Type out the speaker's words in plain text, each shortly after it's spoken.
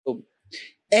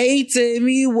Hey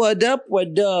Tammy, what up,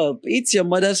 what up? It's your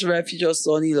mother's refuge,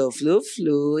 Sonny Love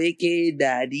Flo, aka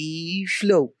Daddy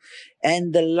Flo.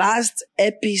 And the last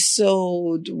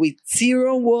episode with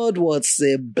Tyrone World was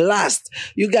a blast.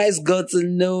 You guys got to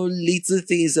know little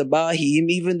things about him,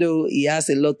 even though he has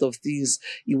a lot of things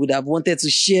he would have wanted to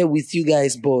share with you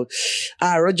guys. But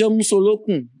Roger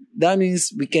Musolokun, that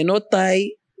means we cannot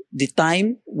tie the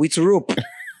time with rope.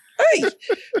 Hey!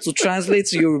 To translate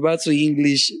to Yoruba to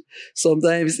English,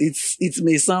 sometimes it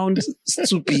may sound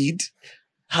stupid.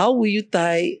 How will you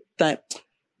tie time?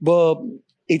 But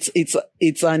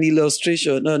it's an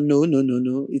illustration.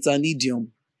 No. It's an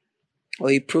idiom or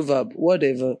a proverb,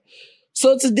 whatever.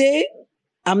 So today,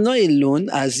 I'm not alone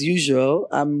as usual.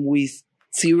 I'm with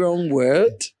Tyrone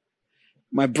World,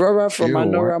 my brother from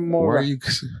Anora Mora.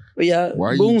 Why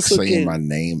are you saying my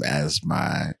name as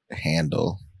my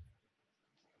handle?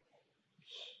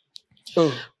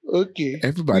 Oh, okay.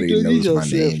 Everybody knows my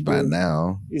name by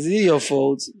now. Is it your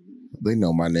fault? They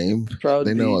know my name. Proud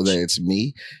they know bitch. that it's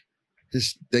me.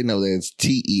 They know that it's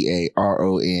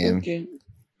TEARON. Okay.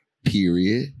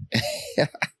 Period.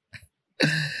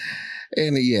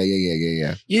 And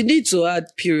yeah. You need to add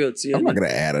periods. I'm not going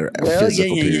to add a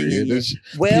physical period.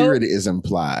 Yeah. Period is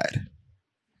implied.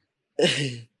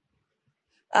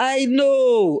 I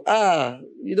know.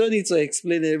 You don't need to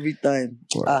explain every time.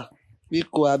 What?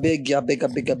 Miko, I beg.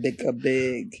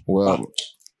 Well,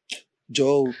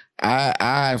 Joe.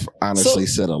 I've honestly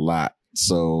said a lot.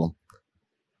 So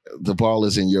the ball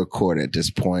is in your court at this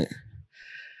point.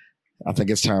 I think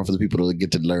it's time for the people to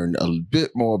get to learn a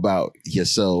bit more about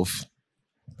yourself.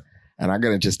 And I'm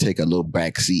going to just take a little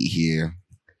back seat here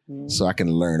so I can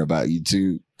learn about you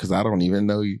too, because I don't even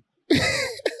know you.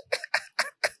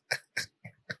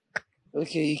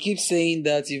 Okay, you keep saying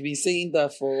that. You've been saying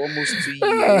that for almost 2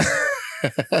 years.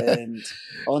 And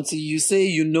until you say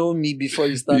you know me before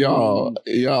you start y'all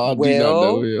do not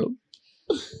know him.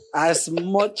 As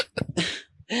much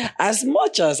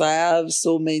as I have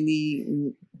so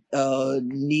many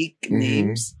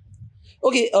nicknames.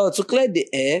 Okay, to clear the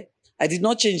air, I did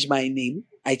not change my name.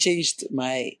 I changed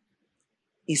my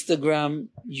Instagram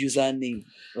username,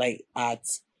 like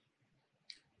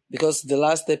because the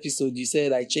last episode you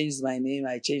said I changed my name.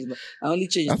 I only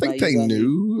changed. I think my they username.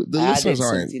 knew. The listeners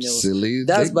aren't silly.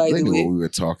 That's they knew what we were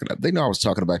talking about. They know I was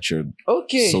talking about your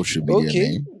social media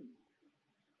name.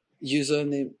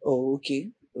 Username. Oh,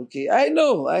 okay. I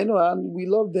know, and we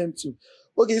love them too.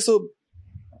 Okay, so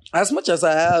as much as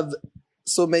I have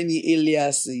so many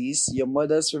aliases, your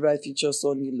mother's favorite feature,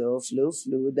 Sonny Love, Flo,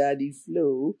 Daddy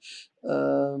Flo.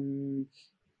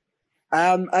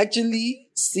 I'm actually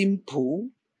simple.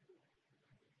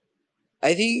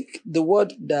 I think the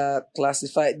word that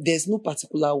there's no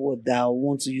particular word that I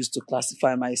want to use to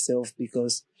classify myself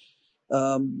because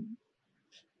I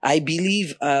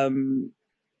believe I'm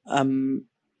a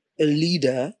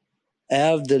leader. I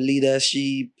have the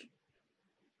leadership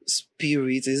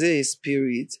spirit. Is it a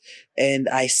spirit? And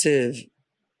I serve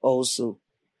also.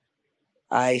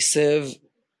 I serve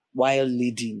while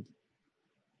leading.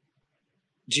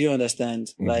 Do you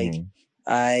understand? Mm-hmm. Like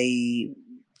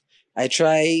I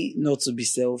try not to be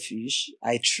selfish.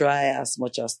 I try as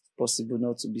much as possible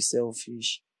not to be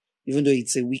selfish, even though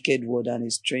it's a wicked word and a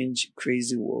strange,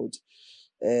 crazy word.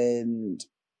 And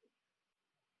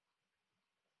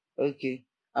okay,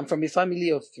 I'm from a family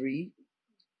of 3.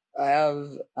 I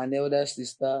have an elder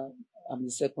sister. I'm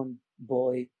the second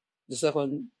boy, the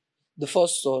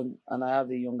first son, and I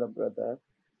have a younger brother.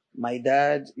 My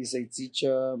dad is a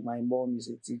teacher. My mom is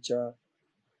a teacher.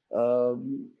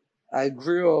 I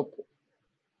grew up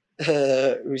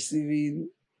receiving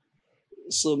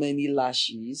so many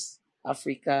lashes,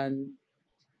 African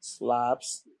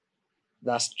slaps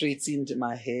that straightened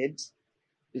my head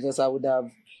because I would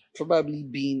have probably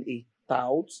been a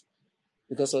tout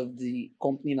because of the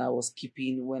company I was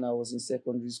keeping when I was in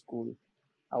secondary school.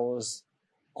 I was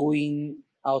going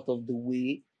out of the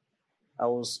way. I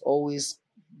was always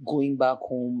going back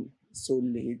home so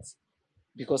late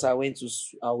because I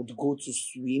would go to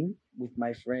swim with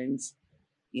my friends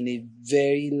in a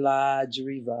very large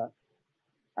river.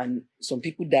 And some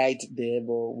people died there,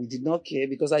 but we did not care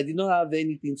because I did not have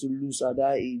anything to lose at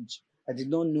that age. I did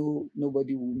not know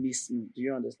nobody would miss me. Do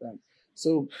you understand?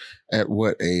 So at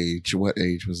what age? What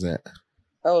age was that?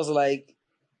 I was like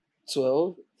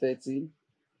 12, 13.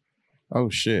 Oh,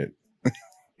 shit.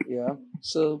 Yeah.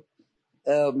 So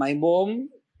my mom,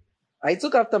 I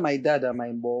took after my dad and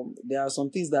my mom. There are some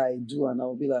things that I do and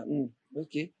I'll be like,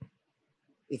 okay.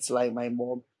 It's like my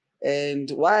mom. And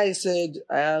why I said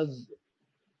I have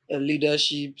a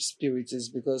leadership spirit is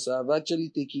because I've actually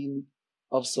taken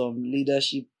up some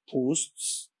leadership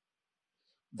posts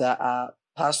that are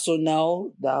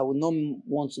personal, that I will not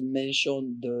want to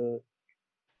mention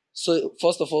so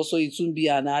first of all, so it won't be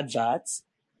an advert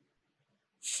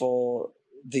for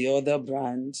the other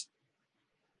brand.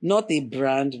 Not a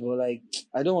brand, but like,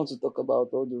 I don't want to talk about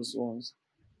all those ones.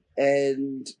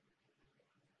 And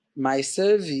my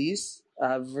service,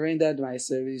 I've rendered my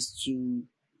service to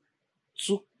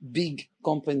two big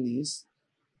companies,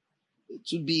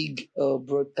 two big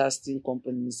broadcasting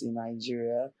companies in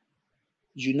Nigeria.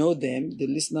 You know them, the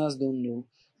listeners don't know.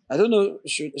 I don't know,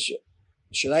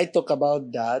 should I talk about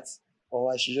that,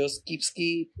 or I should just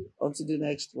skip onto the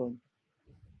next one?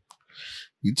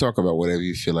 You talk about whatever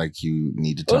you feel like you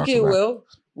need to talk about. Okay,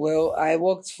 well, I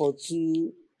worked for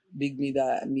two big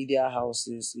media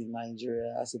houses in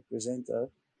Nigeria as a presenter,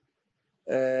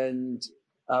 and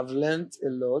I've learned a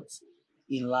lot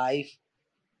in life.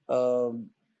 And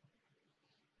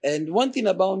one thing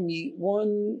about me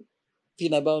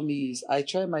is I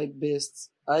try my best.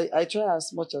 I try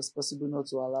as much as possible not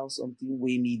to allow something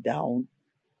weigh me down.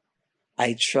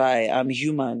 I try. I'm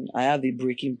human. I have a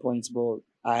breaking point, but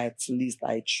at least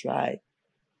I try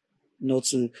not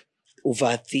to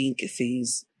overthink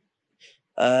things.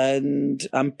 And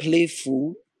I'm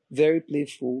playful, very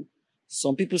playful.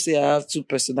 Some people say I have two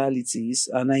personalities,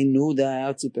 and I know that I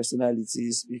have two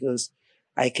personalities because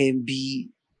I can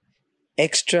be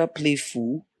extra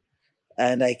playful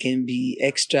and I can be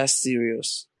extra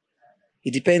serious.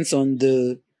 It depends on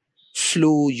the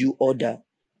flow you order,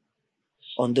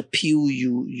 on the pill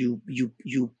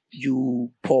you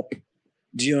pop.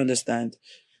 Do you understand?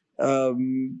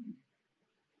 And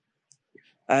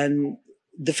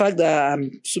the fact that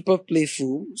I'm super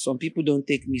playful, some people don't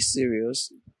take me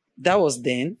serious. That was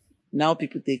then. Now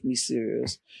people take me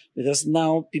serious because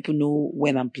now people know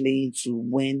when I'm playing to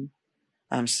when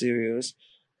I'm serious.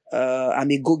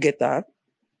 I'm a go-getter.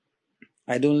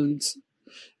 I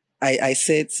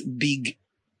set bigger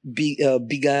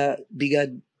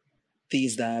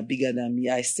things that are bigger than me.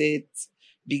 I set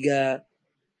bigger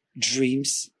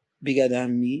dreams bigger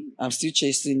than me. I'm still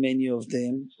chasing many of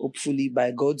them. Hopefully,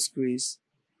 by God's grace,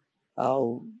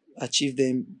 I'll achieve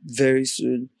them very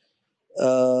soon.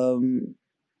 I'm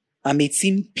a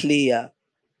team player.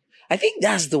 I think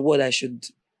that's the word I should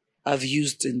have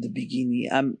used in the beginning.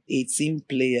 I'm a team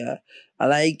player.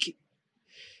 I've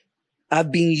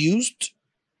been used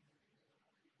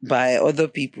by other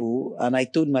people, and I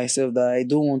told myself that I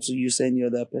don't want to use any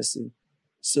other person.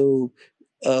 So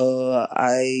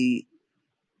I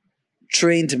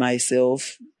trained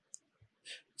myself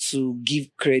to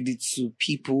give credit to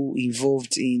people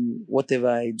involved in whatever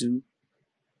I do.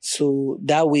 So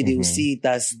that way they will see it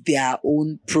as their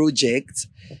own project,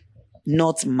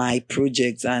 not my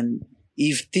project. And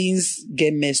if things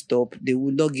get messed up, they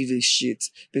will not give a shit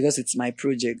because it's my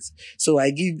project. So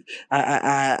and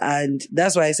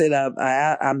that's why I said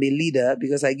I'm a leader,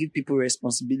 because I give people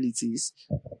responsibilities.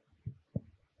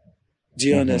 Do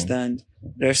you understand?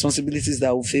 The responsibilities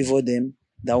that will favor them,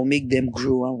 that will make them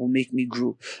grow and will make me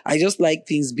grow. I just like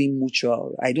things being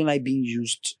mutual. I don't like being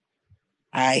used.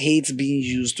 I hate being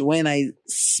used. When I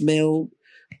smell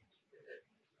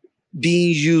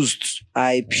being used,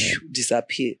 I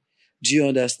disappear. Do you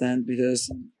understand? Because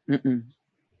I'm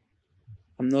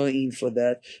not in for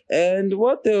that. And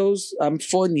what else? I'm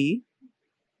funny.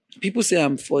 People say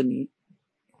I'm funny.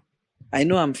 I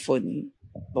know I'm funny,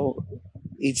 but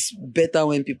it's better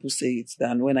when people say it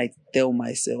than when I tell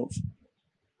myself.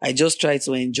 I just try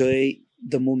to enjoy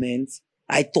the moment.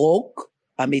 I talk.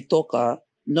 I'm a talker.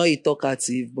 Not a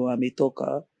talkative, but I'm a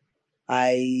talker.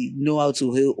 I know how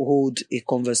to hold a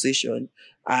conversation.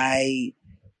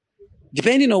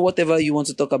 Depending on whatever you want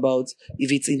to talk about,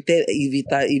 if it's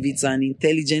an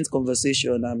intelligent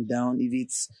conversation, I'm down. If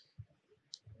it's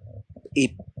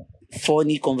a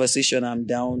funny conversation, I'm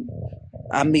down.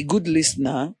 I'm a good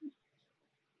listener.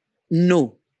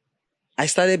 No. I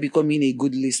started becoming a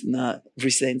good listener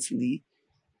recently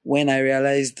when I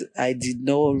realized I did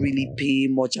not really pay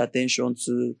much attention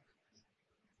to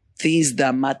things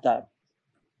that matter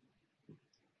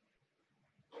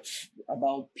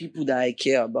about people that I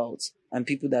care about and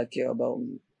people that care about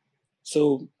me.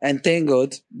 So, and thank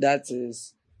God that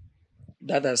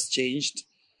has changed.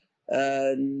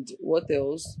 And what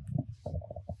else?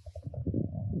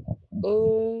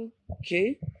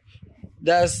 Okay.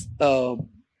 That's all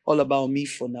about me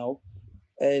for now.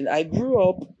 And I grew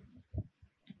up,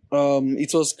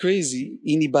 it was crazy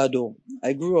in Ibadan.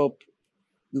 I grew up,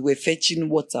 we were fetching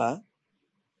water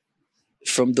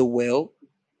from the well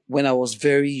when I was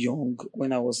very young,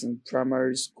 when I was in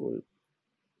primary school,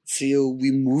 till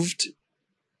we moved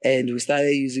and we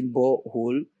started using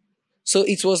borehole. So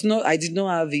it was not, I did not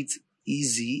have it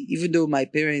easy, even though my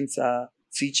parents are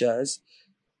teachers.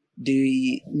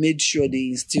 They made sure they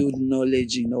instilled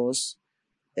knowledge in us,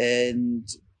 and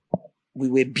we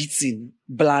were beaten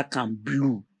black and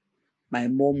blue. My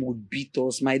mom would beat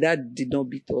us. My dad did not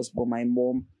beat us, but my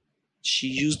mom, she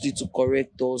used it to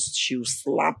correct us. She would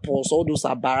slap us, all those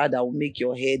abara that will make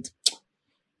your head.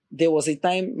 There was a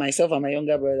time myself and my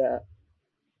younger brother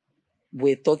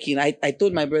were talking. I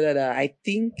told my brother that I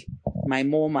think my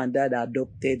mom and dad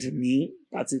adopted me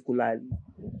particularly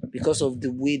because of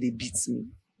the way they beat me.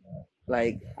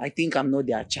 Like, I think I'm not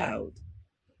their child.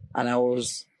 And I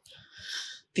was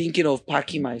thinking of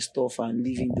packing my stuff and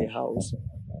leaving the house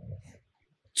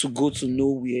to go to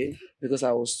nowhere because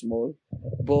I was small.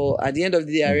 But at the end of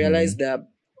the day, I realized that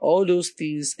all those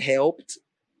things helped.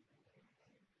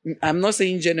 I'm not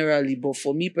saying generally, but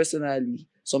for me personally,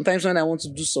 sometimes when I want to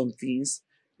do some things,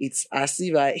 it's as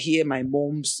if I hear my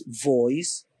mom's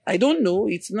voice. I don't know.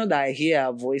 It's not that I hear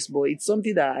her voice, but it's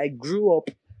something that I grew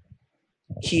up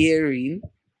hearing,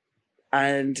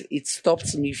 and it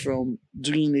stopped me from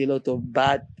doing a lot of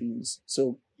bad things.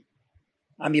 So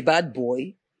I'm a bad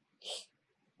boy.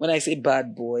 When I say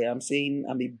bad boy, I'm saying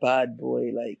I'm a bad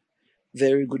boy, like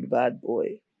very good bad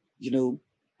boy. You know,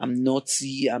 I'm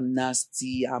naughty, I'm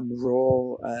nasty, I'm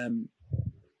raw,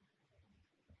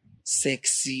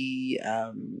 sexy,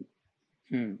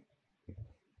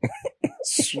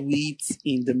 sweet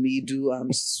in the middle,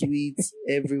 I'm sweet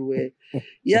everywhere.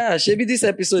 Yeah, maybe this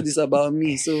episode is about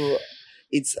me, so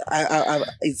it's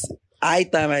it's high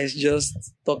time I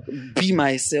just be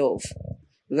myself,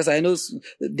 because I know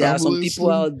there are some people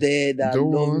out there that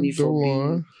love me for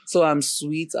being. So I'm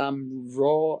sweet, I'm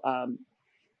raw,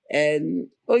 and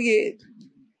okay,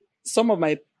 some of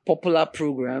my popular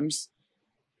programs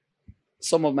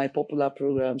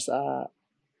are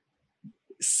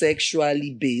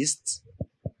sexually based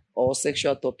or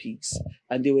sexual topics,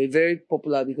 and they were very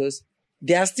popular because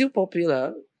they are still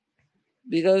popular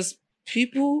because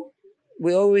people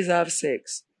will always have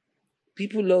sex.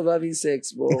 People love having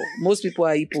sex, but most people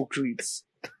are hypocrites.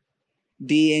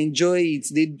 They enjoy it.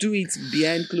 They do it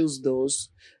behind closed doors,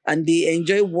 and they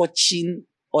enjoy watching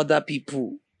other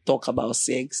people talk about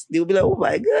sex. They'll be like, oh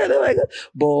my God.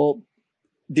 But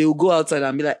they'll go outside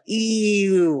and be like,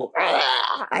 ew,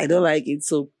 I don't like it.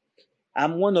 So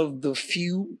I'm one of the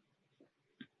few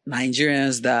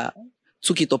Nigerians that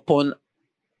took it upon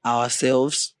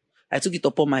ourselves. I took it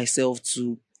upon myself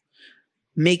to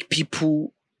make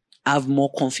people have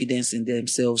more confidence in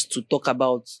themselves to talk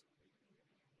about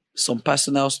some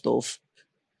personal stuff.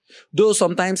 Though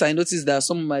sometimes I notice that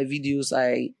some of my videos,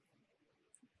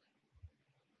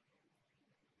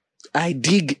 I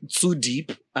dig too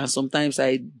deep, and sometimes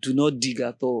I do not dig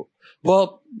at all.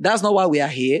 But that's not why we are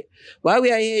here. Why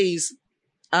we are here is,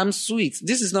 I'm sweet.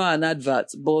 This is not an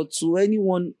advert, but to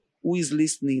anyone who is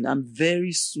listening, I'm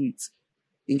very sweet.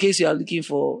 In case you are looking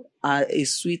for a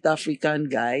sweet African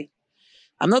guy,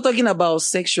 I'm not talking about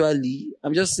sexually.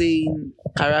 I'm just saying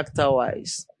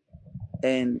character-wise.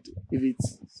 And if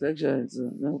it's sexual, it's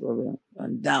no problem.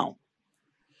 And down.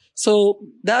 So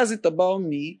that's it about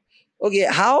me. Okay,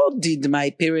 how did my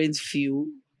parents feel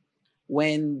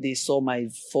when they saw my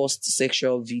first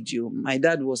sexual video? My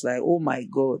dad was like, oh my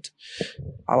God,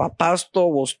 our pastor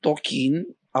was talking.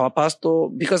 Our pastor,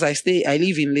 because I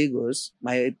live in Lagos.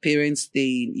 My parents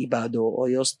stay in Ibadan,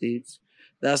 Oyo State.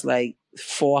 That's like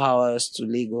 4 hours to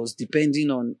Lagos, depending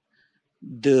on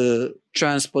the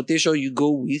transportation you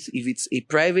go with. If it's a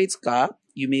private car,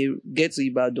 you may get to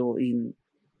Ibadan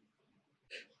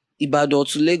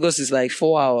to Lagos is like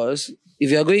 4 hours.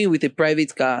 If you're going with a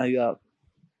private car and you are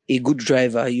a good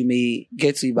driver, you may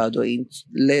get to Ibadan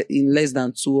in less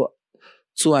than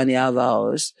 2.5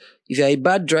 hours. If you're a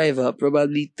bad driver,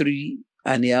 probably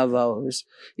 3.5 hours.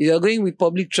 If you're going with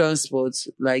public transport,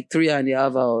 like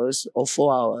 3.5 hours or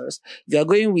 4 hours. If you're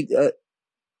going with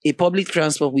a public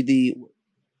transport with a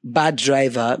bad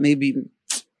driver, maybe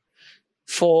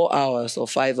 4 hours or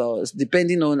 5 hours,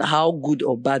 depending on how good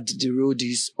or bad the road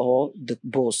is or the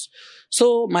bus.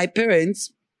 So my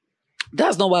parents,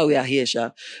 that's not why we are here,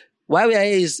 Sha. Why we are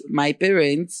here is my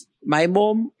parents, my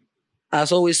mom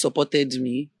has always supported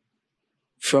me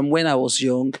from when I was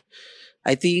young.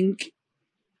 I think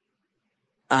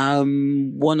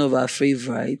I'm one of her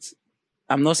favorites.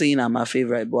 I'm not saying I'm her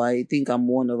favorite, but I think I'm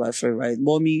one of her favorites.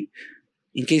 Mommy,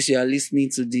 in case you are listening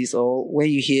to this or when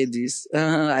you hear this,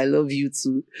 I love you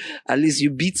too. At least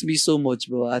you beat me so much,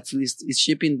 but at least it's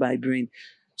shaping my brain.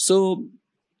 So,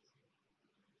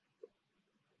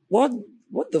 what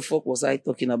the fuck was I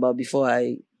talking about before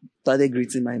I started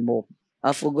greeting my mom?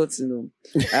 I've forgotten.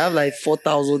 I have like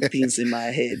 4,000 things in my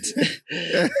head.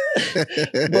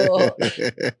 But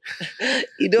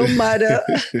it don't matter.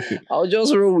 I'll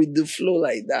just roll with the flow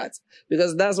like that.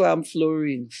 Because that's why I'm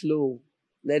flowing. Flow.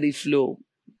 Let it flow.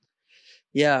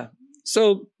 Yeah.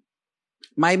 So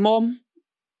my mom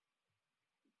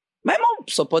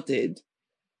supported.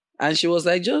 And she was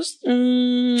like, just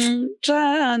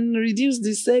try and reduce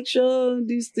this section,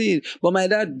 this thing. But my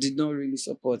dad did not really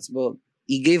support. But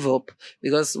he gave up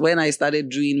because when I started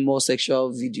doing more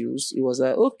sexual videos, he was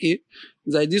like, okay.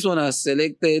 He's like, this one has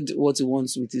selected what he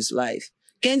wants with his life.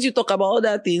 Can't you talk about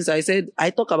other things? I said,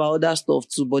 I talk about other stuff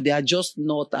too, but they are just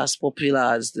not as popular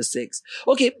as the sex.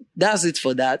 Okay, that's it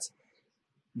for that.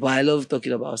 But I love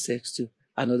talking about sex too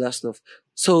and other stuff.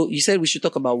 So you said we should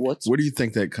talk about what? Where do you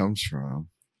think that comes from?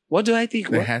 What do I think?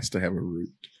 It has to have a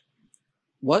root.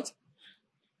 What?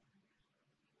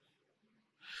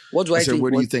 What do I think?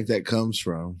 Where do you think that comes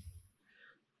from?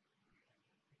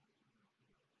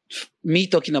 Me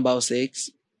talking about sex?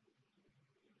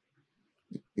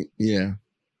 Yeah.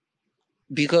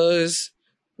 Because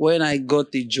when I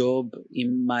got the job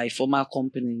in my former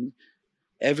company,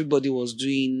 everybody was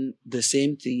doing the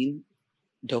same thing,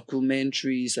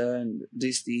 documentaries and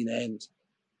this thing, and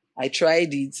I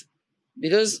tried it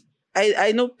because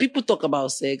I know people talk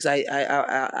about sex.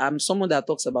 I'm someone that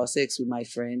talks about sex with my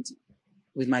friends,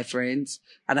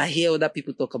 and I hear other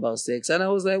people talk about sex, and I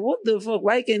was like, what the fuck?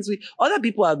 Why can't we? Other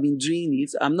people have been doing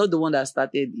it. I'm not the one that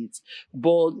started it,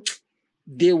 but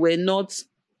they were not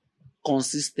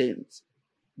consistent.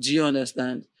 Do you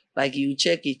understand? Like you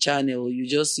check a channel, you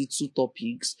just see 2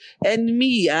 topics. And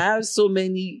me, I have so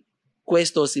many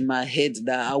questions in my head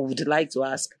that I would like to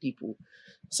ask people.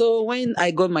 So when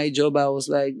I got my job, I was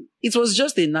like, it was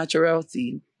just a natural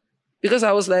thing. Because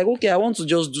I was like, okay, I want to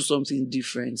just do something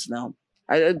different now.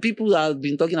 People have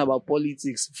been talking about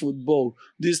politics, football,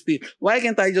 this thing. Why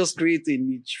can't I just create a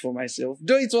niche for myself?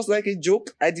 Though it was like a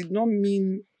joke, I did not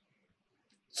mean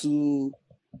to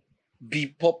be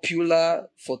popular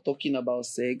for talking about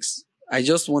sex. I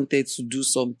just wanted to do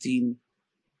something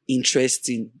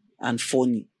interesting and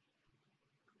funny.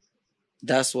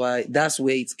 That's where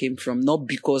it came from. Not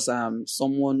because I'm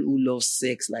someone who loves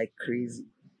sex like crazy.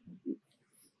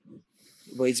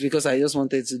 But it's because I just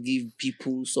wanted to give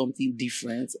people something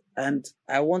different. And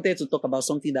I wanted to talk about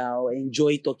something that I'll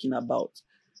enjoy talking about.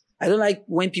 I don't like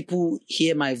when people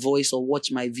hear my voice or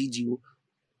watch my video,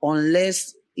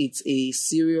 unless it's a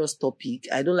serious topic.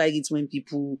 I don't like it when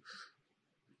people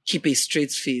keep a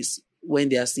straight face when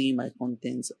they are seeing my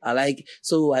content. I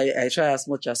try as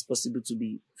much as possible to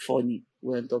be funny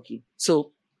when talking.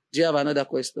 So, do you have another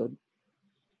question?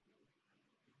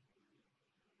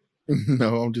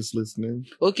 No, I'm just listening.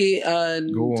 Okay,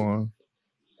 and go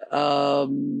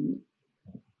on.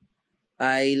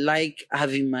 I like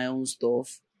having my own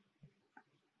stuff.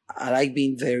 I like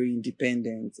being very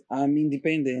independent. I'm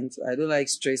independent. I don't like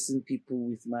stressing people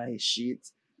with my shit.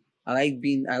 I like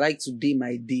to day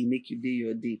my day, make you day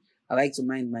your day. I like to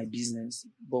mind my business.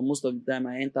 But most of the time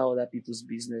I enter other people's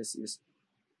businesses.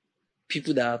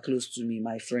 People that are close to me,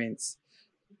 my friends.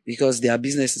 Because their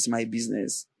business is my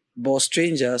business. But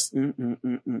strangers,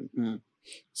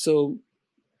 So,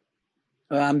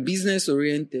 I'm business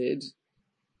oriented.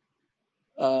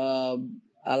 I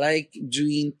like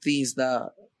doing things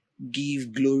that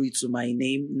give glory to my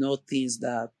name, not things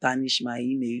that tarnish my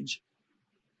image.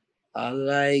 I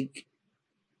like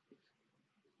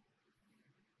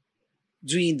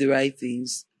doing the right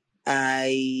things.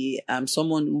 I am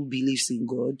someone who believes in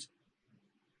God.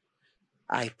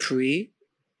 I pray.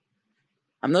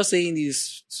 I'm not saying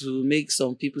this to make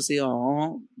some people say,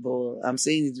 but I'm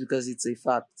saying it because it's a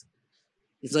fact.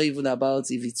 It's not even about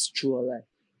if it's true or lie.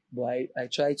 But I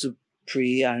try to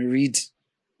pray and read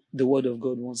the word of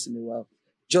God once in a while.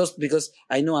 Just because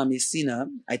I know I'm a sinner,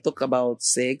 I talk about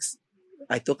sex,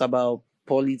 I talk about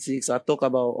politics, I talk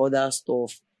about other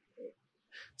stuff.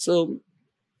 So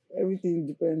everything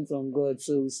depends on God.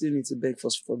 So we still need to beg for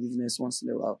forgiveness once in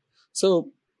a while.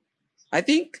 So I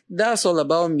think that's all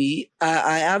about me.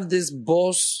 I have this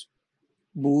boss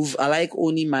move. I like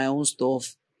owning my own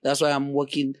stuff. That's why I'm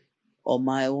working on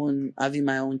my own, having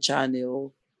my own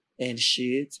channel and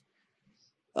shit.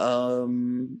 I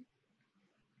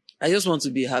just want to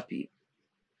be happy.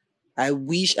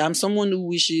 I'm someone who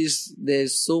wishes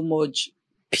there's so much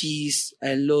peace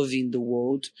and love in the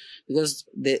world, because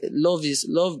love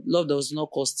does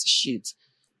not cost shit.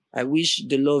 I wish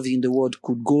the love in the world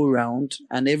could go around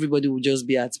and everybody would just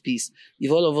be at peace. If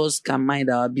all of us can mind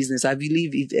our business, I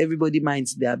believe if everybody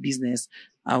minds their business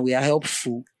and we are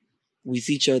helpful, with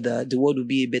each other, the world will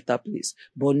be a better place.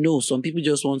 But no, some people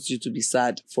just want you to be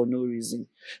sad for no reason.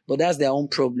 But that's their own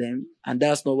problem, and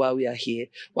that's not why we are here.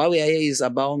 Why we are here is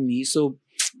about me. So,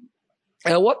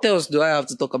 what else do I have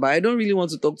to talk about? I don't really want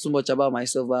to talk too much about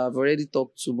myself, but I've already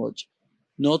talked too much.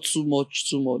 Not too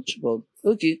much, but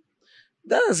okay.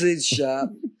 That's it, Sha.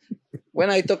 When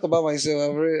I talk about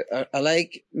myself, I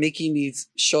like making it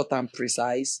short and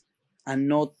precise and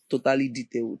not totally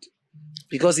detailed.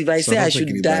 Because if I say I should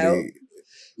dial...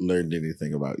 learned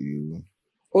anything about you.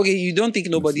 Okay, you don't think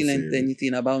nobody learned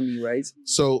anything about me, right?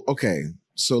 So, okay.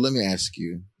 So let me ask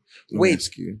you.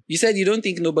 You said you don't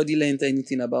think nobody learned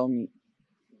anything about me.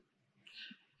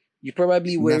 You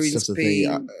probably weren't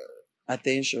paying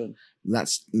attention.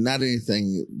 Not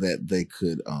anything that they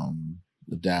could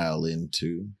dial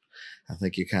into. I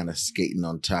think you're kind of skating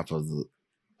on top of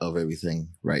everything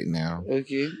right now.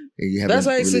 Okay. That's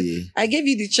why I gave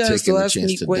you the chance to ask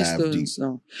me questions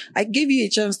now. I gave you a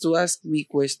chance to ask me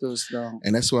questions now.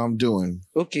 And that's what I'm doing.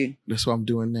 Okay. That's what I'm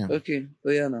doing now. Okay.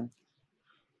 Oh, yeah, now.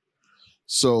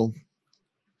 So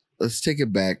let's take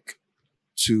it back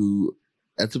to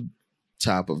at the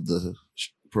top of the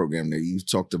program there. You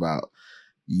talked about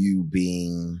you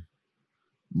being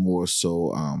more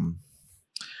so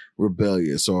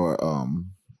rebellious or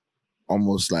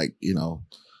almost like, you know,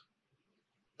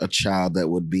 a child that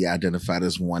would be identified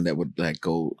as one that would like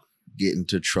go get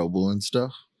into trouble and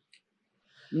stuff?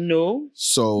 No.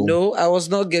 So no, I was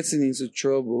not getting into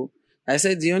trouble. I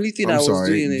said the only thing I was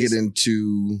doing is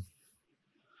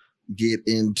get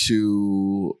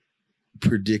into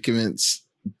predicaments.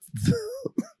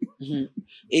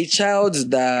 A child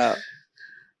that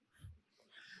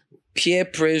peer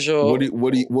pressure. What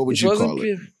would you call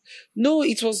it? No,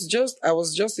 I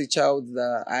was just a child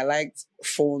that I liked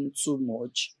fun too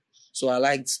much. So I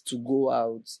liked to go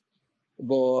out.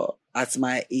 But at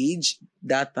my age,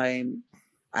 that time,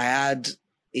 I had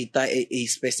a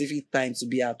specific time to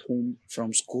be at home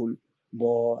from school.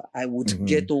 But I would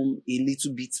get home a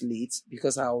little bit late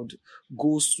because I would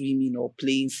go swimming or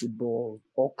playing football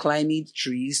or climbing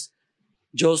trees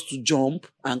just to jump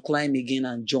and climb again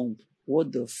and jump.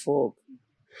 What the fuck?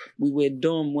 We were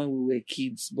dumb when we were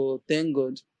kids, but thank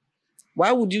God.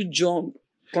 Why would you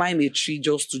climb a tree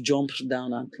just to jump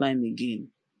down and climb again?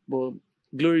 But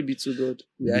glory be to God.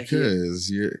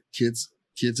 Because your kids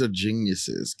are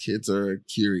geniuses. Kids are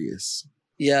curious.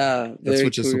 Yeah, that's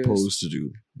what you're supposed to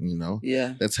do. You know,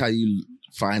 yeah, that's how you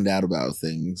find out about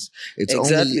things. It's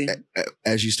only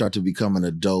as you start to become an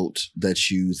adult that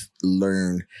you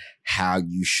learn how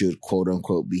you should quote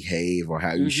unquote behave or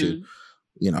how you should,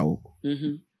 you know,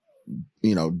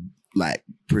 like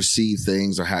perceive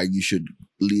things or how you should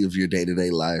live your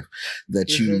day-to-day life.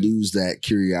 That you lose that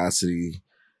curiosity,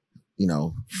 you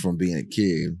know, from being a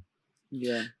kid.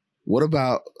 Yeah. What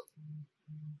about?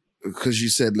 Because you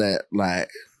said that,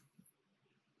 like,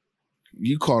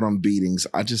 you called them beatings.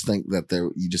 I just think that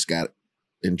you just got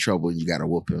in trouble and you got to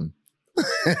whoop him.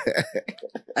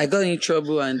 I got in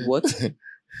trouble and what?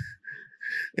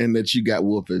 And that you got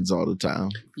whoopings all the time.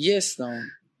 Yes, no.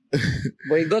 But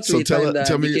it got to a time that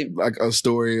tell me like a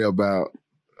story about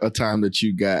a time that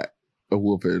you got a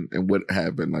whooping and what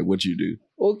happened, like what you do.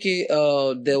 Okay,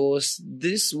 there was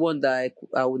this one that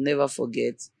I would never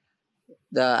forget.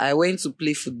 That I went to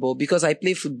play football because I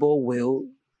play football well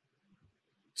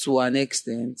to an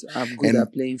extent. I'm good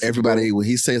at playing football. Everybody, when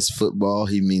he says football,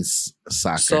 he means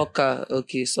soccer. Soccer.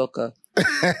 Okay, soccer.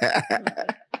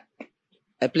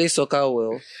 I play soccer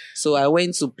well. So I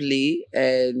went to play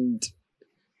and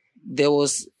there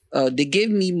was, they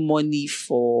gave me money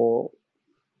for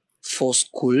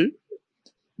school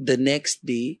the next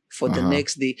day, the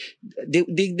next day.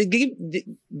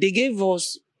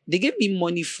 They gave me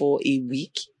money for a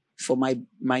week for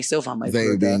myself and my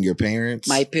brother. They being your parents?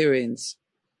 My parents.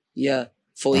 Yeah.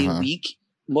 For a week.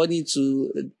 Money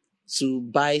to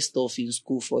buy stuff in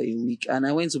school for a week. And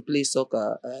I went to play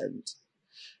soccer and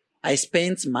I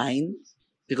spent mine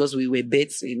because we were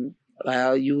betting.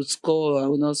 You would score, I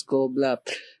would not score, blah.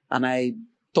 And I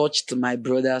touched my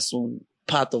brother's own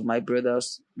part of my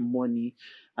brother's money.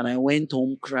 And I went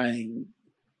home crying.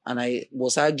 And I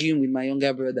was arguing with my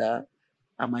younger brother.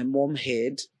 And my mom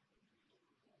heard.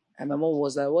 And my mom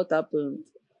was like, what happened?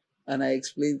 And I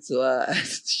explained to her. And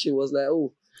she was like,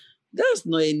 oh, that's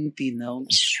not anything now.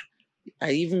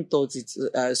 I even thought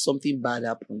something bad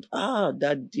happened.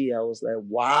 That day I was like,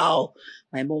 wow,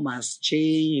 my mom has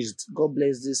changed. God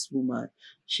bless this woman.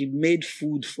 She made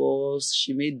food for us.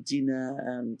 She made dinner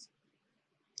and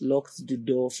locked the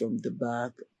door from the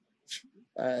back.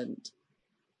 And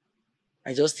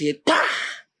I just heard, Pah!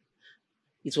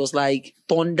 It was like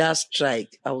thunder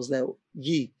strike. I was like,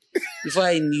 yeah. Before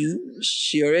I knew,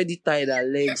 she already tied her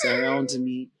legs around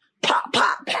me. Pa,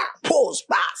 pa, pa, pose,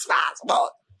 pass, pass, pass.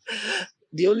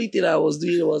 The only thing I was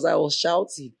doing was I was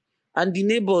shouting. And the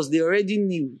neighbors, they already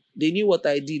knew. They knew what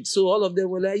I did. So all of them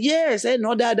were like, yes. And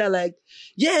other like,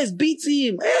 yes, beat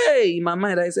him. Hey, in my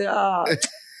mind, I said,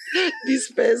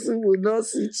 this person will not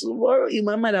see tomorrow. In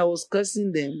my mind, I was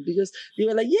cursing them because they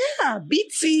were like, yeah,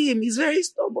 beat him. He's very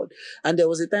stubborn. And there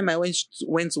was a time I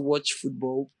went to watch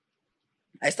football.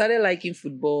 I started liking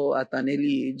football at an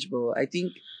early age, but I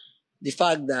think the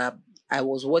fact that I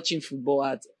was watching football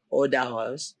at other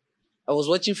hours, I was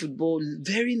watching football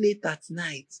very late at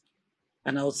night,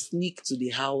 and I would sneak to the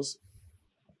house.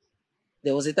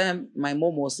 There was a time my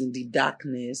mom was in the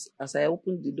darkness. As I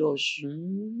opened the door,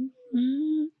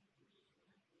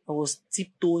 I was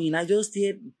tiptoeing. I just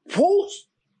heard, whoosh!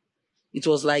 It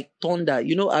was like thunder.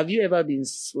 You know, have you ever been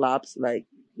slapped? Like,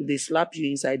 they slap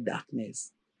you inside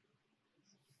darkness.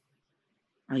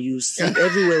 And you see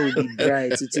everywhere will be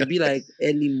bright. It will be like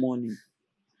early morning.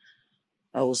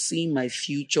 I was seeing my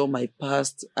future, my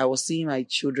past. I was seeing my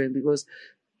children because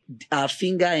her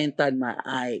finger entered my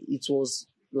eye. It was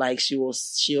like she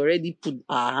already put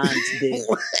her hand there.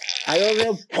 I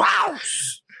already, wow!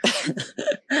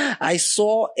 I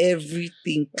saw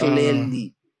everything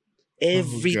clearly.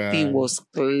 Everything was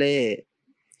clear.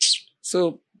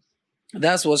 So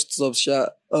that's what's up, Sha.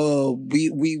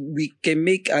 We can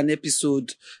make an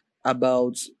episode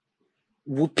about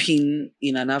whooping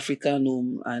in an African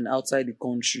home and outside the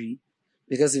country.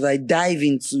 Because if I dive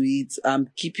into it, I'm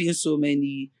keeping so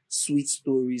many sweet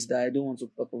stories that I don't want to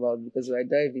talk about. Because if I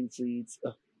dive into it,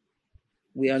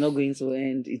 we are not going to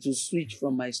end. It will switch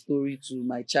from my story to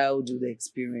my childhood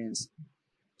experience.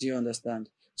 Do you understand?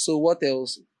 So what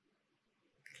else?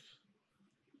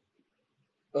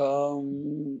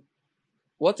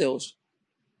 What else?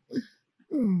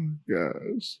 Oh,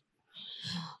 gosh.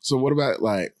 So what about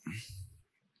like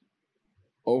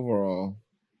overall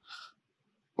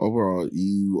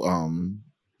you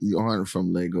aren't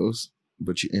from Lagos,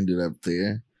 but you ended up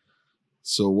there.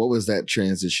 So what was that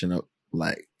transition up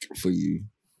like for you?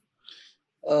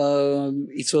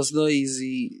 It was not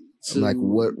easy to, like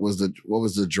what was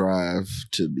the drive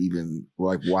to even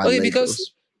like why okay,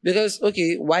 Lagos? because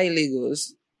why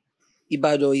Lagos?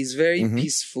 Ibadan is very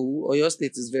peaceful. Oyo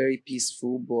State is very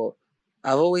peaceful, but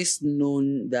I've always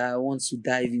known that I want to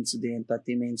dive into the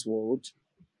entertainment world,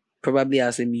 probably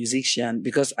as a musician,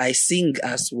 because I sing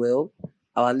as well.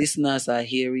 Our listeners are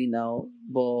hearing now,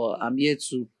 but I'm here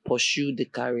to pursue the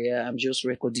career. I'm just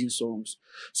recording songs.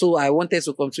 So I wanted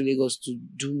to come to Lagos to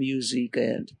do music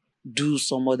and do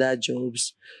some other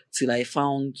jobs till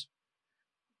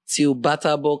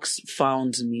Batterbox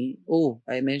found me. Oh,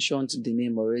 I mentioned the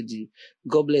name already.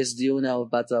 God bless the owner of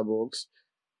Batterbox.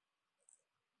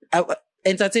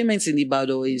 Entertainment in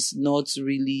Ibadan is not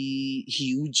really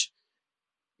huge.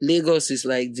 Lagos is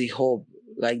like the hub,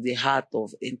 like the heart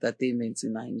of entertainment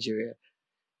in Nigeria.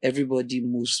 Everybody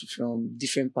moves from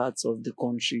different parts of the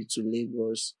country to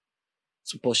Lagos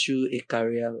to pursue a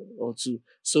career or two.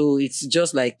 So it's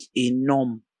just like a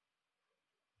norm.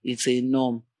 It's a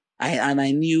norm.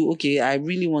 I knew, okay, I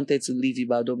really wanted to leave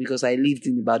Ibadan because I lived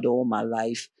in Ibadan all my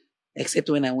life,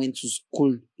 except when I went to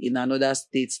school in another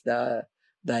state that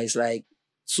is like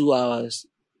 2 hours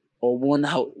or 1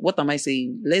 hour. What am I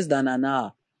saying? Less than an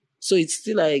hour. So it's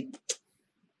still like,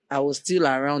 I was still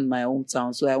around my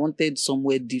hometown. So I wanted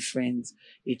somewhere different,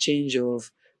 a change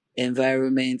of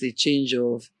environment,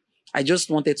 I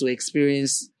just wanted to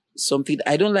experience something.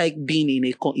 I don't like being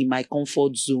in my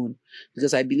comfort zone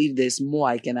because I believe there's more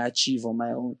I can achieve on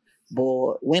my own.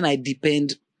 But when I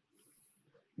depending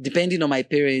on my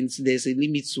parents, there's a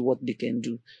limit to what they can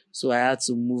do. So I had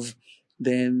to move.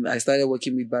 Then I started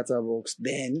working with Batterbox.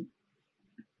 Then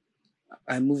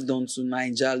I moved on to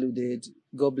Naija Loaded.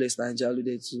 God bless Naija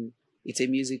Loaded too. It's a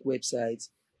music website.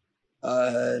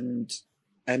 And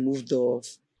I moved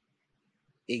off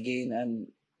again and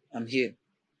I'm here.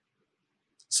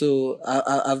 So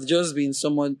I've just been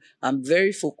someone, I'm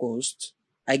very focused.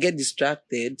 I get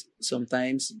distracted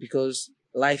sometimes because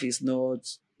life is not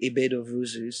a bed of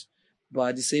roses. But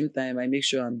at the same time, I make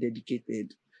sure I'm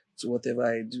dedicated to whatever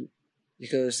I do.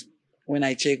 Because when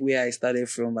I check where I started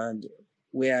from and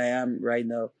where I am right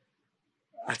now,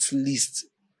 at least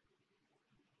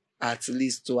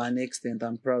to an extent,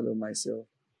 I'm proud of myself.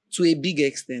 To a big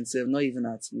extent, not even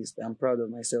at least, I'm proud of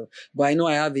myself. But I know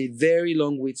I have a very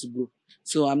long way to go.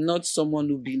 So I'm not someone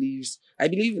who I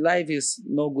believe life is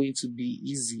not going to be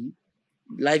easy.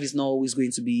 Life is not always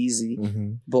going to be easy,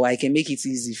 but I can make it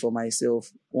easy for myself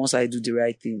once I do the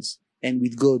right things and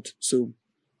with God. So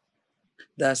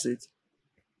that's it.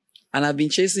 And I've been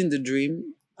chasing the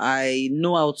dream. I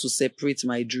know how to separate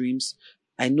my dreams.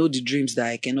 I know the dreams that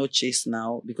I cannot chase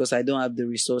now because I don't have the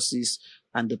resources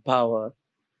and the power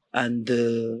and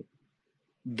the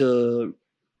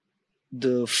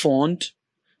fund.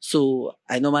 So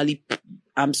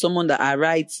I'm someone that I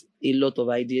write a lot of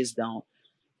ideas down,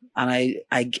 and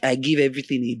I give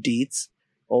everything a date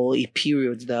or a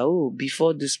period that,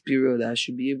 before this period I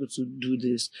should be able to do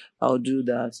this. I'll do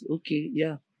that. Okay,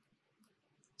 yeah.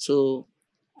 So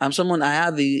I'm someone, I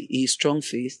have a strong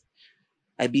faith.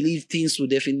 I believe things will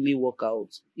definitely work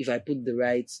out if I put the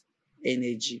right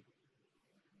energy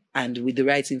and with the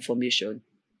right information.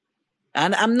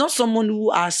 And I'm not someone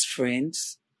who has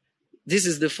friends. This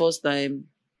is the first time.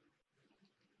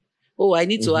 Oh, I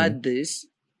need to add this.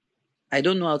 I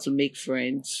don't know how to make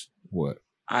friends. What?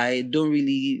 I don't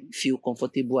really feel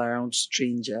comfortable around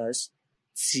strangers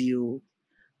till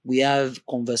we have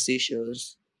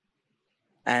conversations.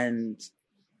 And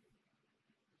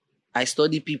I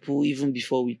study people even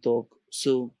before we talk.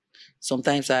 So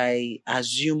sometimes I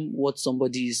assume what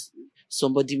somebody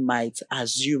might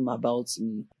assume about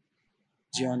me.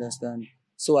 Do you understand?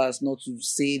 So as not to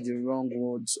say the wrong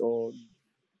words or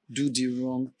do the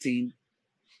wrong thing.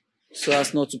 So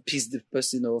as not to piss the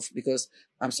person off, because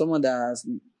I'm someone that has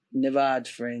never had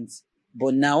friends.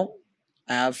 But now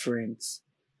I have friends.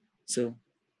 So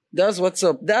that's what's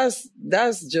up. That's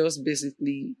just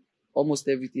basically almost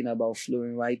everything about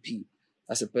Florin YP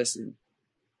as a person.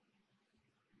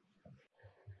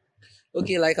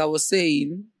 Okay, like I was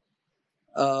saying,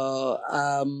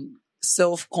 I'm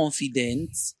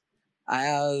self-confident. I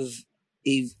have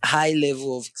a high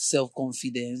level of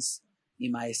self-confidence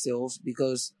in myself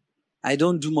because I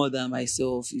don't do more than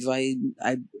myself. If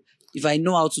I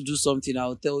know how to do something,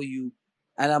 I'll tell you.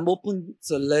 And I'm open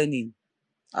to learning.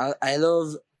 I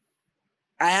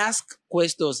ask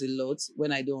questions a lot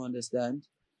when I don't understand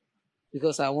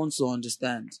because I want to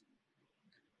understand.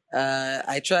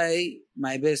 I try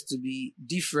my best to be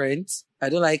different. I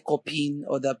don't like copying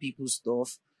other people's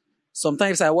stuff.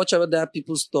 Sometimes I watch other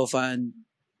people's stuff and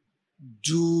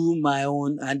do my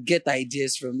own and get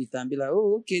ideas from it and be like,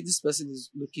 oh, okay, this person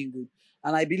is looking good.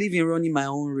 And I believe in running my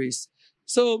own race.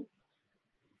 So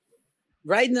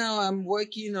right now I'm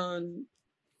working on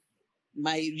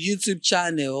my YouTube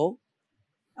channel.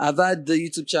 I've had the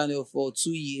YouTube channel for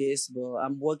 2 years, but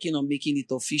I'm working on making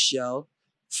it official.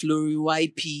 Florin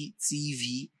YP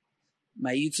TV,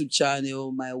 my YouTube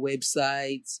channel, my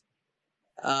website.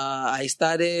 I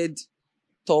started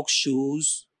talk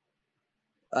shows.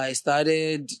 I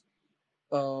started,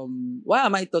 why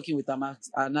am I talking with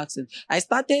an accent? I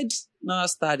started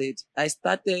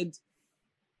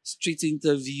street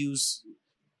interviews.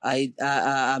 I've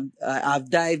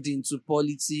dived into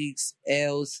politics,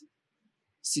 health,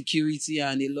 security,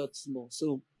 and a lot more.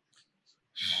 So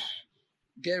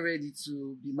get ready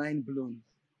to be mind blown.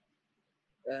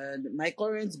 And my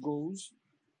current goals,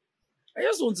 I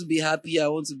just want to be happy. I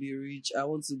want to be rich. I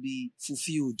want to be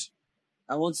fulfilled.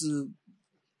 I want to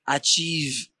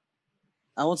achieve.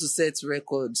 I want to set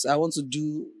records. I want to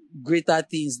do greater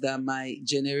things than my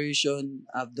generation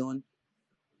have done.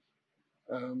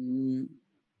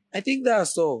 I think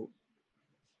that's all.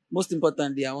 Most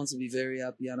importantly, I want to be very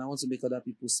happy and I want to make other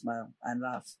people smile and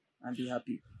laugh and be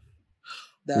happy.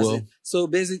 That's it. So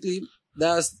basically,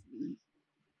 that's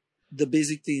the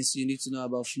basic things you need to know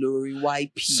about Florin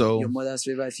YP, your mother's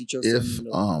favorite feature.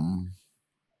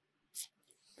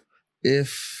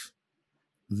 If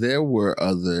there were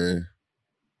other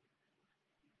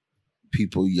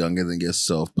people younger than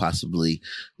yourself possibly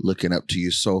looking up to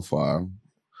you so far,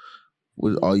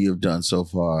 with all you've done so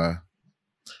far,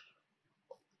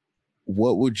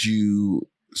 what would you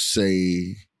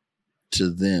say to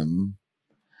them?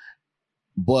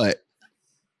 But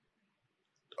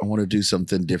I want to do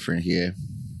something different here.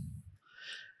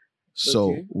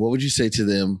 So what would you say to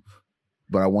them?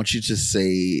 But I want you to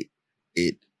say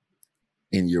it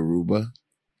in Yoruba,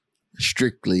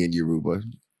 strictly in Yoruba,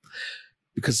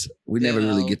 because we never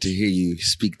really get to hear you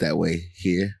speak that way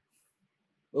here.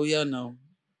 Oh, yeah, no.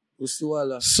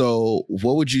 So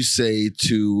what would you say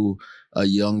to a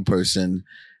young person,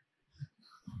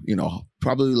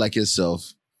 probably like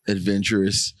yourself,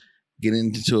 adventurous,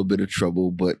 getting into a bit of trouble,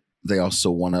 but they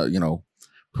also want to,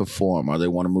 perform, or they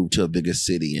want to move to a bigger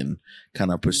city and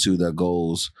kind of pursue their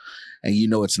goals. And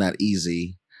it's not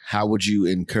easy. How would you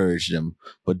encourage them?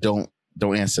 But don't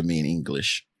answer me in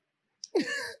English.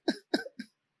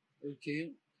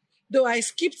 Okay. Though I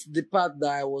skipped the part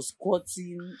that I was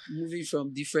quoting, moving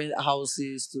from different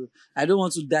houses I don't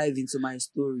want to dive into my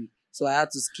story. So I had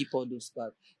to skip all those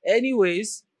parts.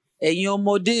 Anyways, ẹ̀yin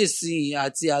ọmọdé ìsìn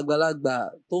àti àgbàlagbà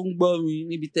tó ń gbọ́ mi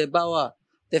níbi tẹ́ bá wà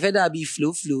tẹ́ fẹ́ dàbí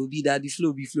flow bí Daddy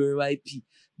Flow bí Flow YP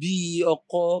bí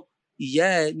ọkọ ìyá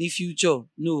ẹ̀ ní future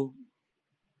no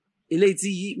eléyìí tí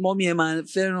mọ́mí ẹ̀ máa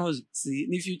fẹ́ràn sí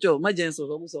ní future má jẹ́ ń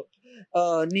sọ̀rọ̀ mú sọ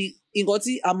ní nǹkan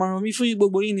tí àmọ̀ràn mi fún yín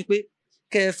gbogbo yín ni pé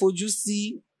kẹ́ ẹ fojú sí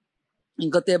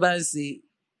nǹkan tẹ́ bá ń ṣe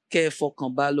kẹ́ ẹ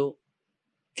fọkàn bá lọ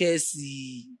kẹ́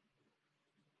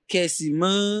ẹ sì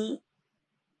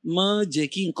mọ́ jẹ́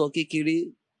kí nǹkan kékeré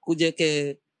kó jẹ́ kẹ́ ẹ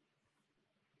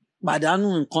pàdánù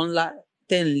nǹkan ńlá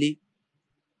tẹ́ ń lé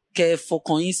kẹ́ ẹ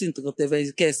fọkàn yín sí nǹkan tẹ́ fẹ́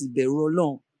kẹ́ ẹ sì bẹ̀rù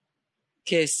Ọlọ́run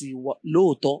kẹ́ ẹ sì wà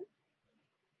lóòótọ́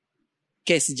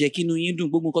kẹ́ ẹ sì jẹ́ kínú yín dùn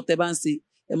gbogbo nǹkan tẹ́ bá ń ṣe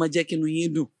ẹ má jẹ́ kínú yín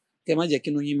dùn kẹ́ ẹ má jẹ́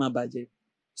kínú yín má bàjẹ́.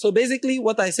 So basically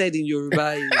what I said in Yoruba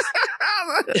is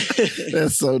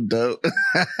that's so dope.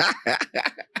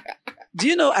 Do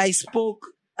you know I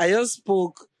just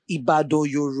spoke Ibadan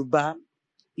Yoruba.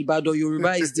 Ibadan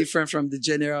Yoruba is different from the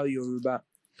general Yoruba.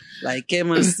 Like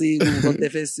Kemal say,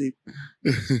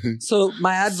 so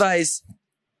my advice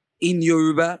in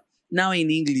Yoruba, now in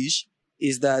English,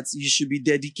 is that you should be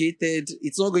dedicated.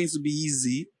 It's not going to be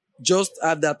easy. Just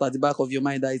have that at the back of your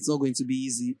mind that it's not going to be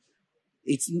easy.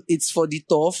 It's for the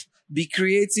tough. Be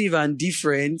creative and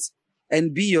different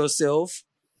and be yourself.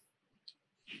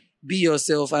 Be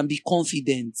yourself and be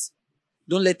confident.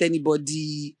 Don't let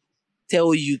anybody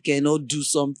tell you cannot do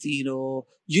something, or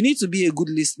you need to be a good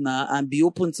listener and be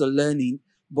open to learning,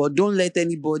 but don't let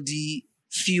anybody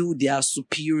feel they are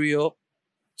superior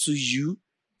to you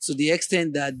to the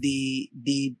extent that they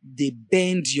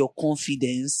bend your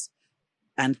confidence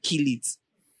and kill it.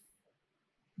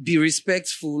 Be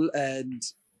respectful and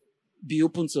be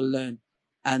open to learn.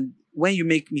 And when you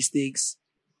make mistakes,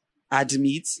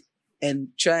 admit and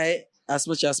try as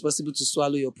much as possible to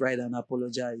swallow your pride and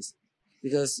apologize.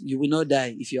 Because you will not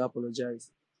die if you apologize.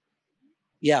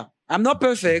 Yeah, I'm not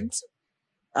perfect.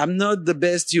 I'm not the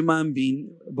best human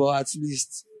being, but at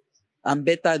least I'm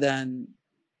better than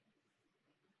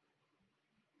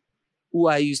who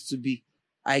I used to be.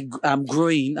 I'm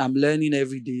growing. I'm learning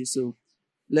every day. So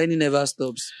learning never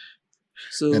stops.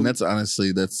 So, and that's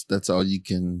honestly, that's all you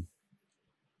can,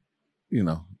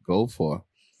 go for.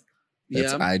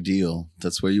 That's ideal.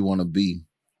 That's where you want to be.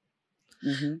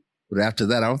 Mm-hmm. But after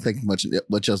that, I don't think much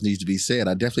else needs to be said.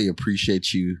 I definitely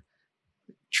appreciate you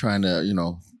trying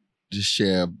to, just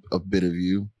share a bit of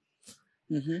you.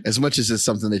 Mm-hmm. As much as it's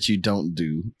something that you don't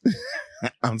do,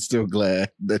 I'm still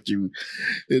glad that you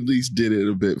at least did it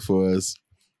a bit for us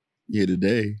here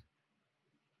today.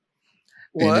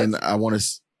 What? And then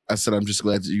I said, I'm just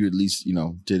glad that you at least,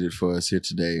 did it for us here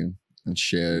today and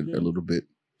shared a little bit.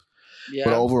 Yeah.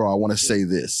 But overall, I want to say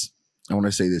this. I want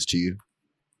to say this to you.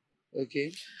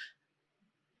 Okay.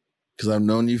 Because I've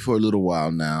known you for a little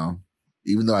while now,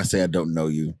 even though I say I don't know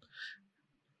you.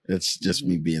 That's just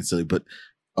me being silly. But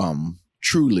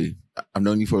truly, I've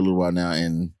known you for a little while now,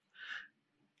 and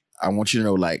I want you to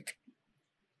know, like,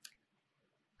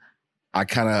 I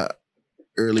kind of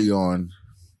early on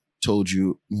told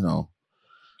you,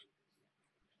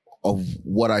 of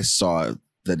what I saw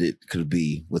that it could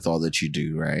be with all that you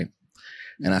do, right?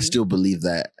 And I still believe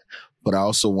that. But I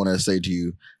also want to say to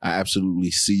you, I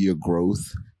absolutely see your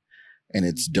growth. And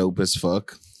it's dope as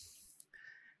fuck.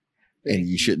 And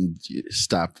you shouldn't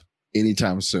stop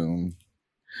anytime soon.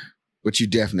 But you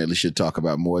definitely should talk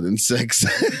about more than sex.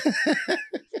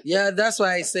 Yeah, that's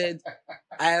why I said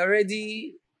I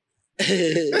already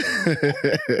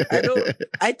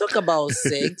I talk about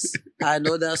sex and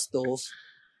other stuff.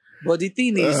 But the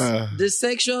thing is, the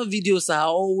sexual videos are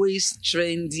always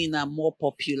trending and more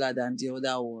popular than the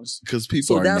other ones. Because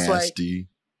people are nasty.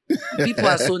 People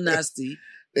are so nasty.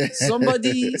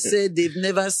 Somebody said they've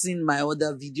never seen my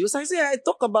other videos. I say I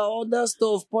talk about other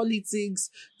stuff, politics,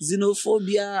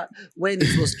 xenophobia, when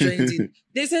it was trending.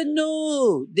 They said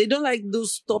no, they don't like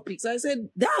those topics. I said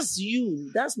that's you.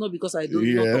 That's not because I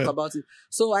don't not talk about it.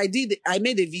 So I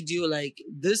made a video like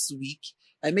this week.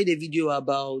 I made a video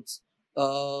about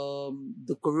the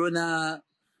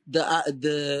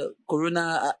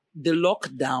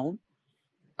lockdown.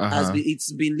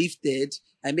 It's been lifted.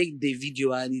 I make the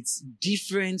video and it's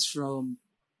different from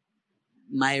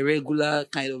my regular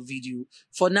kind of video.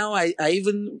 For now, I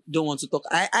even don't want to talk.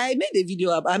 I made a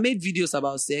video. I made videos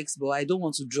about sex, but I don't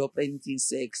want to drop anything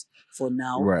sex for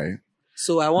now. Right.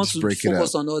 So I want to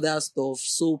focus on other stuff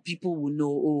so people will know,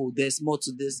 oh, there's more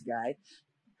to this guy.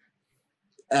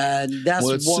 And that's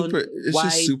it's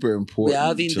just super important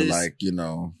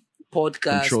to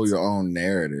podcast. Control your own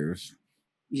narrative.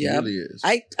 Yeah, it really is.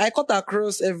 I cut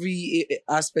across every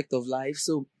aspect of life.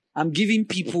 So I'm giving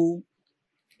people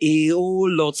a whole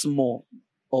lot more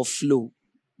of flow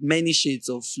many shades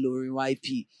of Florin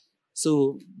YP.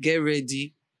 So get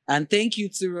ready. And thank you,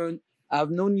 Tyrone. I've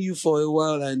known you for a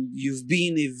while and you've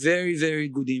been a very, very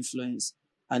good influence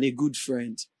and a good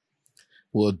friend.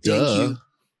 Well, Thank you.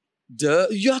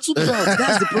 You are too proud.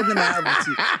 That's the problem I have with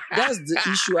you. That's the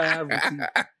issue I have with you.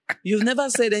 You've never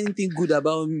said anything good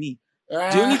about me.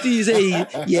 The only thing you say is,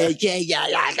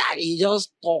 you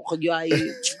just talk. I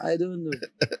don't know.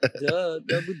 Duh.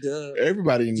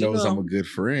 Everybody knows I'm a good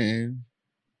friend.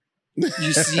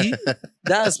 You see?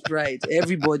 That's pride.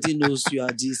 Everybody knows you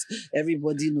are this.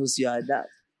 Everybody knows you are that.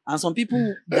 And some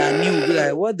people that knew will be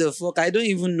like, what the fuck? I don't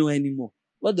even know anymore.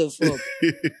 What the fuck?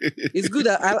 It's good.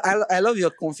 I love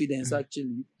your confidence,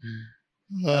 actually.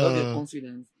 I love your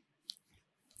confidence.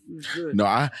 It's good. No,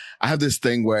 I have this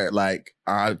thing where like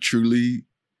I truly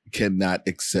cannot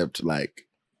accept like,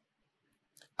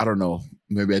 I don't know,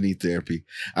 maybe I need therapy.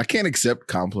 I can't accept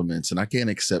compliments and I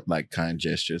can't accept like kind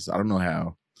gestures. I don't know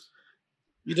how.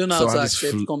 You don't know how to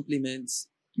accept compliments.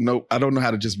 No, I don't know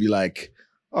how to just be like,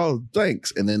 oh,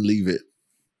 thanks, and then leave it.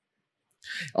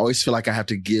 I always feel like I have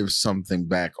to give something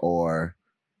back or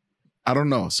I don't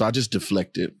know. So I just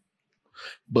deflect it.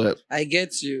 But I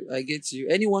get you.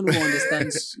 Anyone who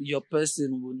understands your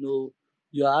person will know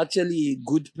you're actually a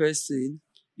good person.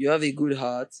 You have a good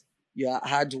heart. You are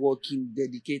hardworking,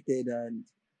 dedicated, and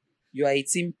you are a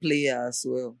team player as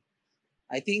well.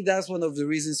 I think that's one of the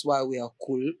reasons why we are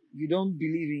cool. You don't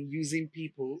believe in using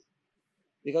people.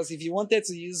 Because if you wanted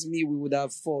to use me, we would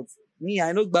have fought. Me,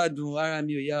 I know bad we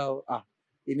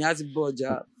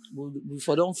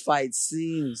for don't fight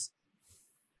scenes.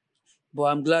 But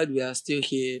I'm glad we are still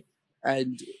here.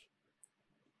 And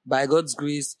by God's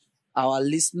grace, our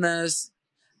listeners,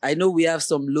 I know we have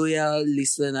some loyal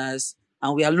listeners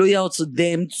and we are loyal to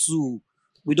them too.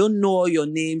 We don't know all your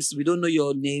names. We don't know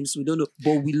your names. We don't know,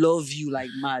 but we love you like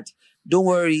mad. Don't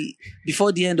worry.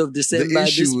 Before the end of December,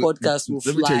 this podcast will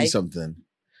fly. Let me tell you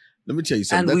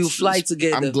something. And we'll fly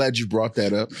together. I'm glad you brought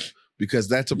that up because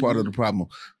that's a part of the problem.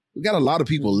 We got a lot of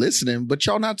people listening, but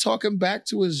y'all not talking back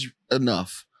to us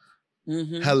enough.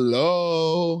 Mm-hmm.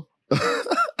 Hello.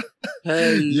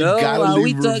 Hello. Are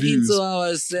we talking to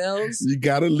ourselves? You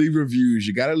gotta leave reviews.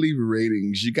 You gotta leave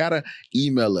ratings. You gotta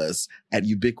email us at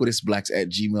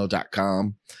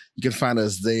ubiquitousblacks@gmail.com. You can find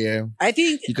us there. I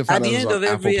think you can find at the us end on of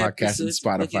every Apple Podcasts and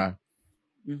Spotify. Okay.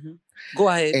 Mm-hmm. Go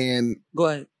ahead. Go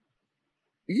ahead.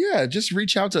 Yeah, just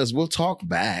reach out to us. We'll talk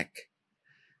back.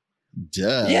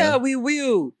 Duh. Yeah, we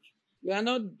will. We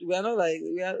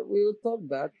will talk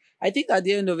back. I think at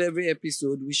the end of every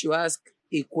episode, we should ask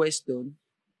a question.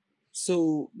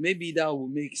 So maybe that will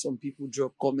make some people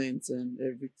drop comments and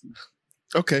everything.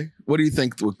 Okay. What do you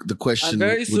think the question and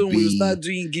very soon we'll start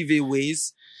doing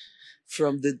giveaways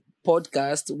from the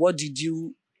podcast. What did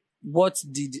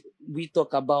we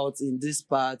talk about in this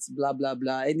part? Blah, blah,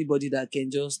 blah. Anybody that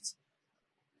can just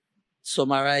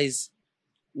summarize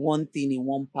one thing in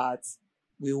one part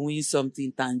will win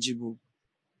something tangible.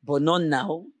 But not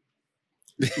now.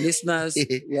 Listeners,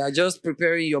 we are just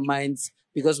preparing your minds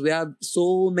because we have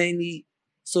so many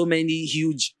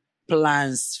huge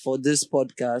plans for this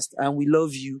podcast and we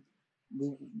love you.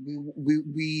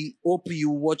 We hope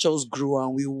you watch us grow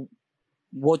and we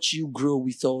watch you grow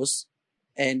with us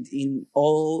and in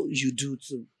all you do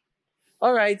too.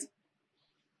 All right.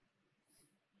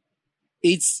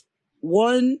 It's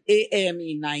 1 a.m.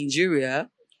 in Nigeria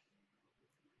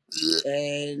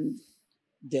and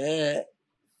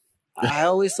I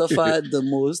always suffer the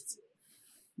most.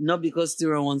 Not because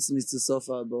Tyrone wants me to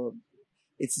suffer, but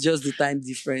it's just the time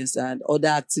difference and other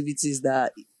activities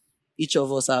that each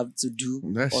of us have to do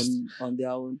on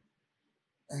their own.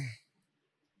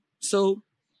 So,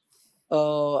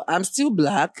 I'm still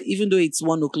black, even though it's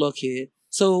 1 o'clock here.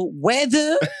 So,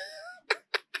 whether...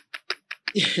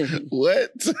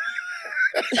 What?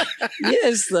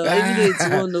 Yes, sir. Even though it's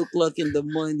 1 o'clock in the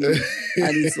morning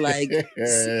and it's like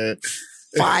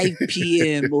 5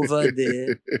 p.m. over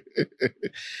there.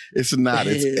 It's not.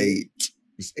 It's 8.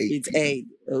 It's 8. It's 8.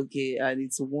 Okay. And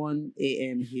it's 1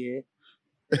 a.m. here.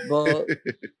 But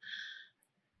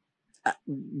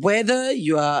whether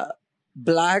you are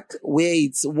black, where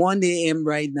it's 1 a.m.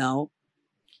 right now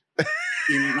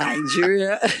in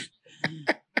Nigeria,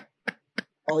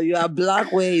 or you are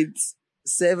black where it's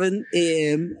 7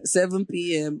 a.m., 7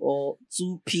 p.m. or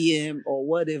 2 p.m. or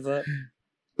whatever.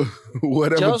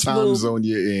 Whatever time zone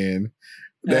you're in.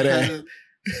 That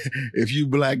if you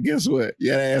black, guess what?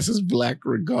 Your ass is black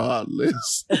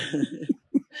regardless.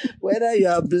 Whether you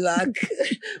are black,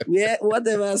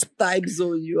 whatever time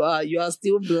zone you are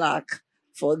still black.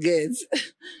 Forget.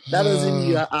 That doesn't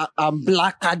mean I'm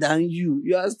blacker than you.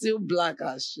 You are still black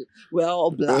as shit. We're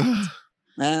all black.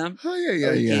 Oh, yeah.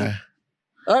 Okay.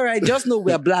 All right, just know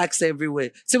we're blacks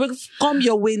everywhere. So we'll come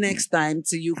your way next time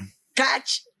till you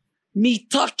catch me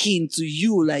talking to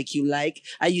you like you like,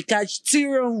 and you catch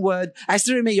Tyrone Word. I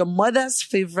still remember your mother's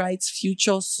favorite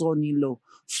future son-in-law,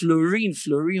 Florine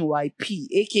YP,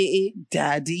 aka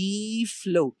Daddy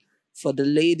Flo. For the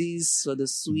ladies, for the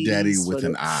sweets. Daddy with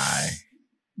an I.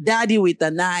 Daddy with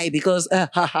an eye, because it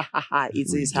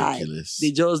is high.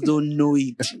 They just don't know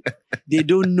it. They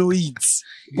don't know it,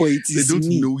 but it is They don't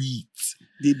me. know it.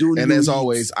 They don't know And as it.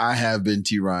 always, I have been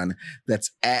T-Ron. That's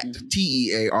at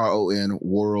TEARON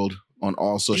World on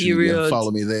all social media. Follow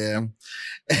me there.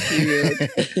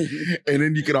 And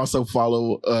then you can also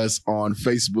follow us on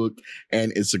Facebook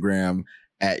and Instagram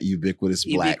at Ubiquitous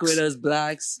Blacks. Ubiquitous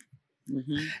Blacks.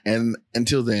 Mm-hmm. And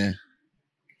until then,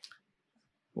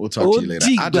 we'll talk to you later.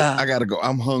 I gotta go.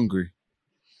 I'm hungry.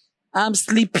 I'm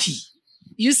sleepy.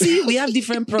 You see, we have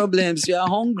different problems. You are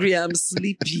hungry. I'm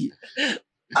sleepy.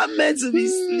 I'm meant to be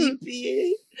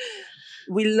sleepy.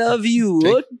 We love you.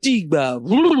 Oh,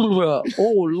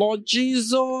 Lord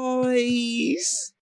Jesus.